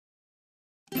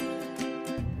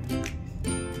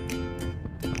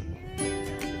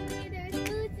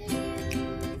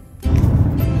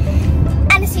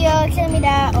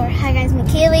or hi guys, I'm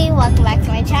Kaylee. Welcome back to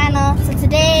my channel. So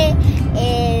today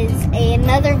is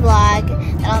another vlog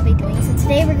that I'll be doing. So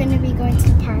today we're going to be going to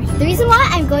the park. The reason why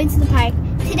I'm going to the park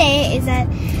today is that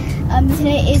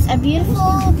today is a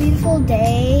beautiful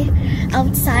day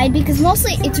outside because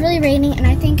mostly it's really raining, and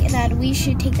I think that we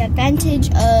should take advantage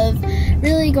of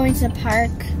really going to the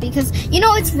park because you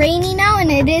know it's rainy now and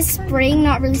it is spring,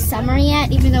 not really summer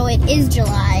yet, even though it is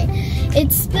July.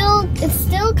 It's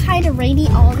still kind of rainy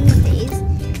all these days,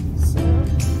 so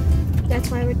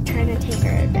that's why we're trying to take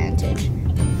our advantage.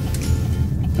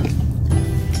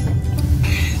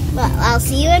 Well, I'll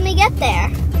see you when we get there.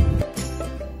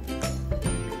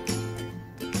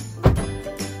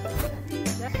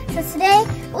 So today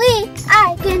we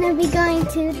are gonna be going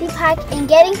to the park and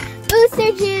getting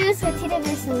booster juice with Tita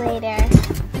Booster later.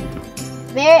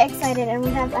 Very excited, and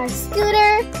we have our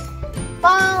scooter,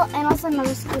 ball, and also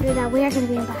another scooter that we are going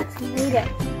to be unboxing later.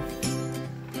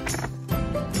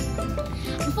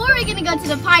 Before we're going to go to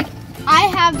the park, I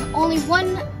have one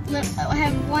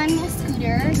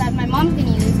scooter that my mom's going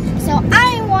to use, so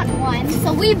I want one.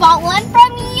 So we bought one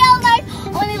from Yellow,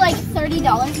 only like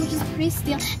 $30, which is pretty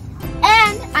steal.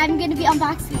 And I'm going to be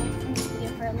unboxing it in this video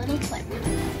for a little clip.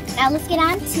 Now let's get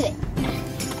on to it.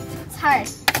 It's hard.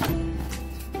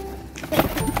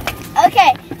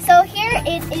 Okay, so here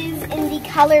it is in the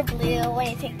color blue when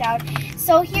you take it out.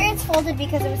 So here it's folded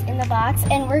because it was in the box,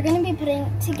 and we're going to be putting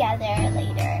it together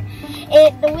later.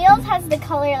 The wheels has the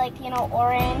color like, you know,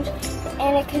 orange,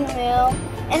 and it can move.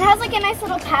 And it has like a nice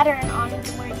little pattern on it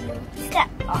where you step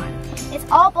on. It's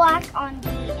all black on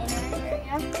the inner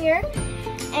area here,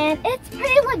 and it's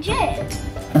pretty legit.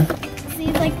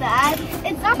 See, like that.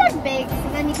 It's not that big, so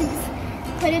then you can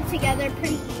just put it together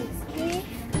pretty easily.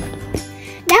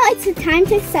 Now it's the time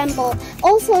to assemble.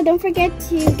 Also, don't forget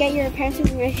to get your parents'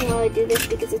 supervision while I do this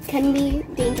because it can be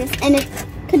dangerous and it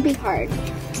could be hard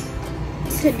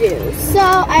to do. So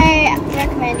I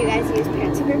recommend you guys use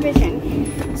parents'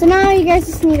 supervision. So now you guys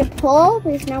just need to pull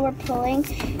because now we're pulling.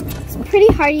 It's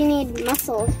pretty hard. You need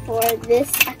muscles for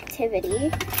this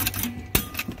activity.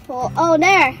 Pull. Oh,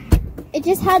 there. It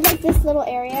just had like this little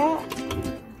area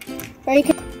where you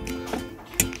can.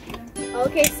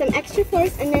 Okay, some extra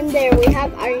force, and then there we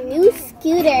have our new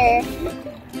scooter.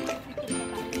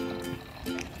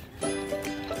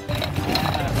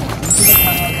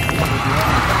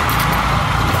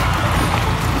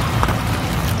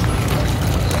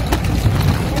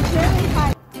 It's really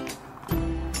hot.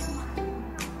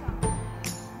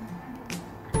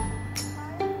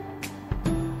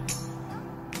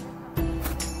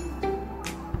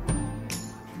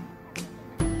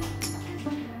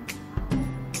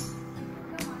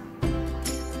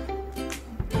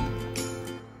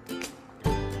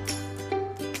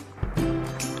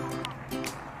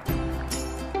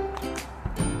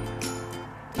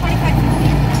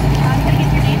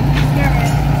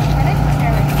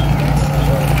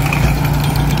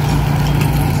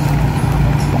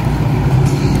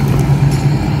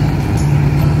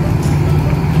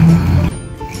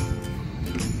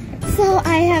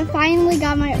 Finally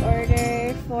got my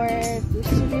order for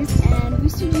booster juice, and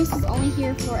booster juice is only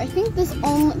here for I think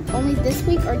only this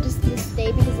week or just this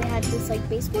day because they had this like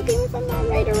baseball game, if I'm not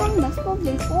right or wrong.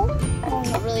 Baseball? I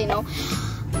don't really know.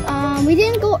 We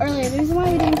didn't go earlier. The reason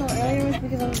why we didn't go earlier was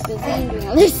because I was busy and doing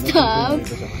other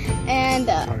stuff. And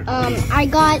I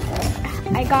got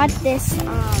this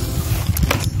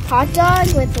hot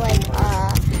dog with like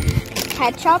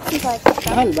ketchup. It's like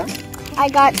I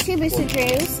got 2 booster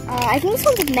juice. I think this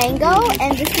one's mango,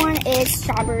 and this one is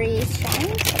strawberry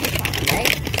shine, right?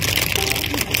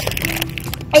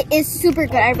 It is super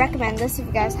good. I recommend this if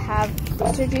you guys have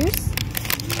booster juice.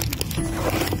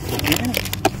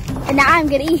 And now I'm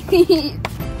gonna eat.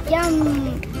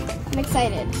 Yum! I'm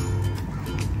excited.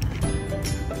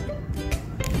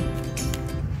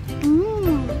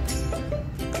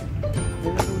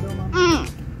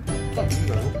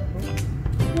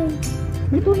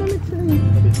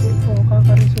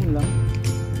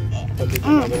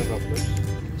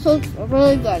 So it's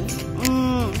really good.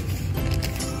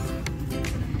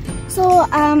 So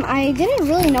I didn't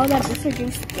really know that booster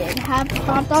juice did have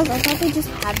hot dogs. I thought they just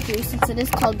had juice since it is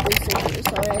called booster juice.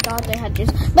 So I thought they had juice,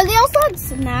 but they also had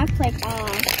snacks like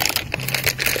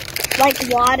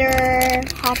water,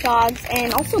 hot dogs,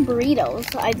 and also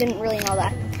burritos. So I didn't really know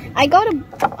that. I got a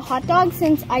hot dog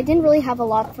since I didn't really have a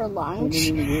lot for lunch,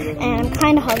 and I'm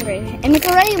kind of hungry. And it's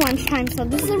already lunchtime, so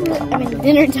this is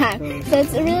dinner time. So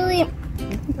it's a really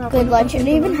good lunch. It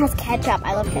even has ketchup.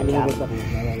 I love ketchup.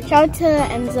 Shout out to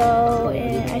Enzo,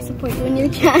 and I support you in your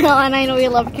channel, and I know you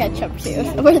love ketchup too.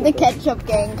 We're the ketchup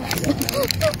gang.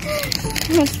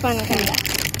 It's fun, kind of.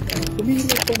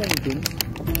 Tumihilap ko man din.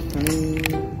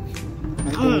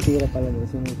 Ang tumitira pala doon.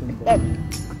 Sinusunod.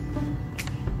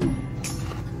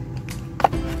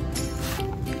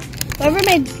 Whoever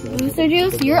made booster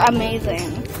juice, you're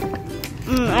amazing.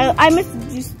 I miss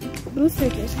booster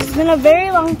juice. It's been a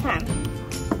very long time.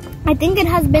 I think it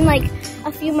has been like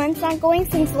a few months not going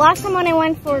since the last time when I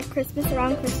went for Christmas,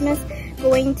 around Christmas,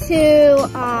 going to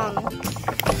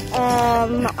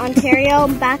Ontario,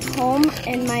 back home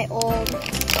in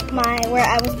where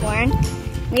I was born.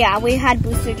 Yeah, we had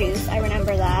booster juice. I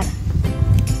remember that.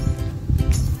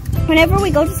 Whenever we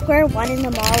go to Square One in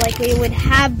the mall, like we would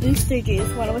have booster juice.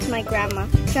 One with my grandma.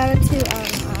 Shout out to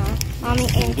mommy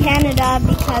in Canada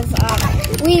because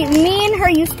me and her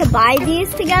used to buy these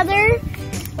together.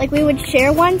 Like we would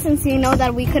share one since you know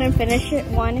that we couldn't finish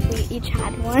one if we each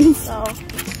had one. So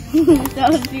that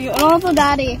was cute. And also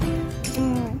Daddy.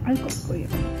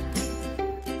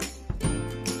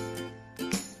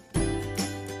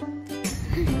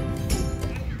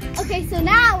 Okay, so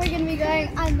now we're gonna be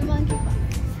going on the monkey bar.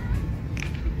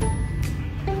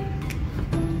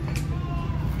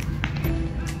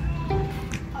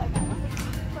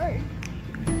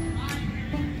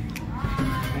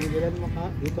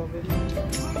 Dito ako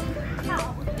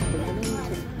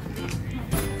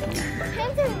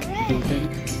Hands are red.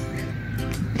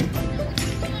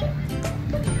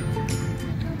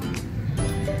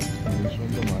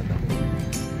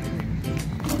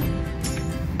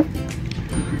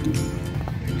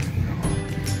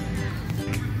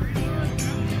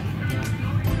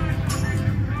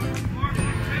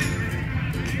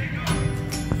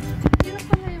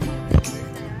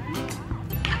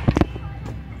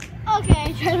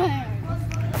 Okay, try my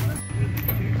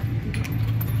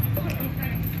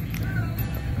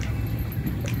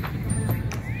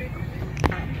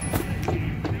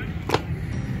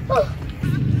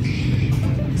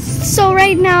So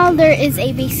right now there is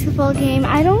a basketball game.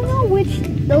 I don't know which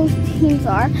those teams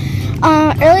are.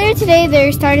 Earlier today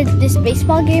they started this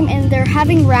baseball game and they're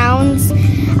having rounds.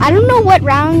 I don't know what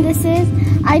round this is.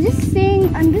 I'm just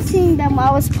seeing them while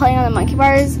I was playing on the monkey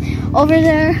bars over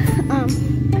there.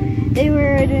 They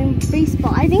were doing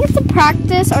baseball. I think it's a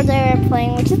practice or they were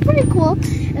playing, which is pretty cool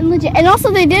and legit. And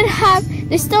also they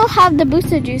still have the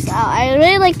booster juice out. I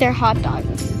really like their hot dogs.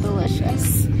 It's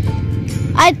delicious.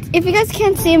 If you guys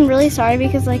can't see, I'm really sorry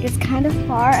because like it's kind of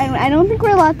far and I don't think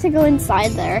we're allowed to go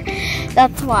inside there.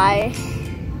 That's why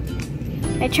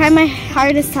I try my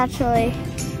hardest to actually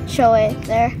show it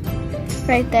there,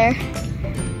 right there.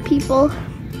 People.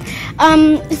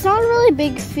 It's not a really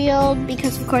big field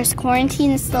because of course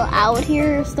quarantine is still out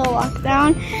here, still locked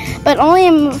down, but only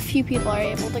a few people are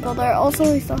able to go there.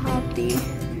 Also, we still have the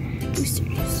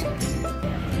boosters.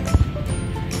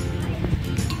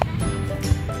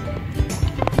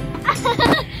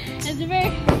 It's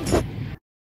very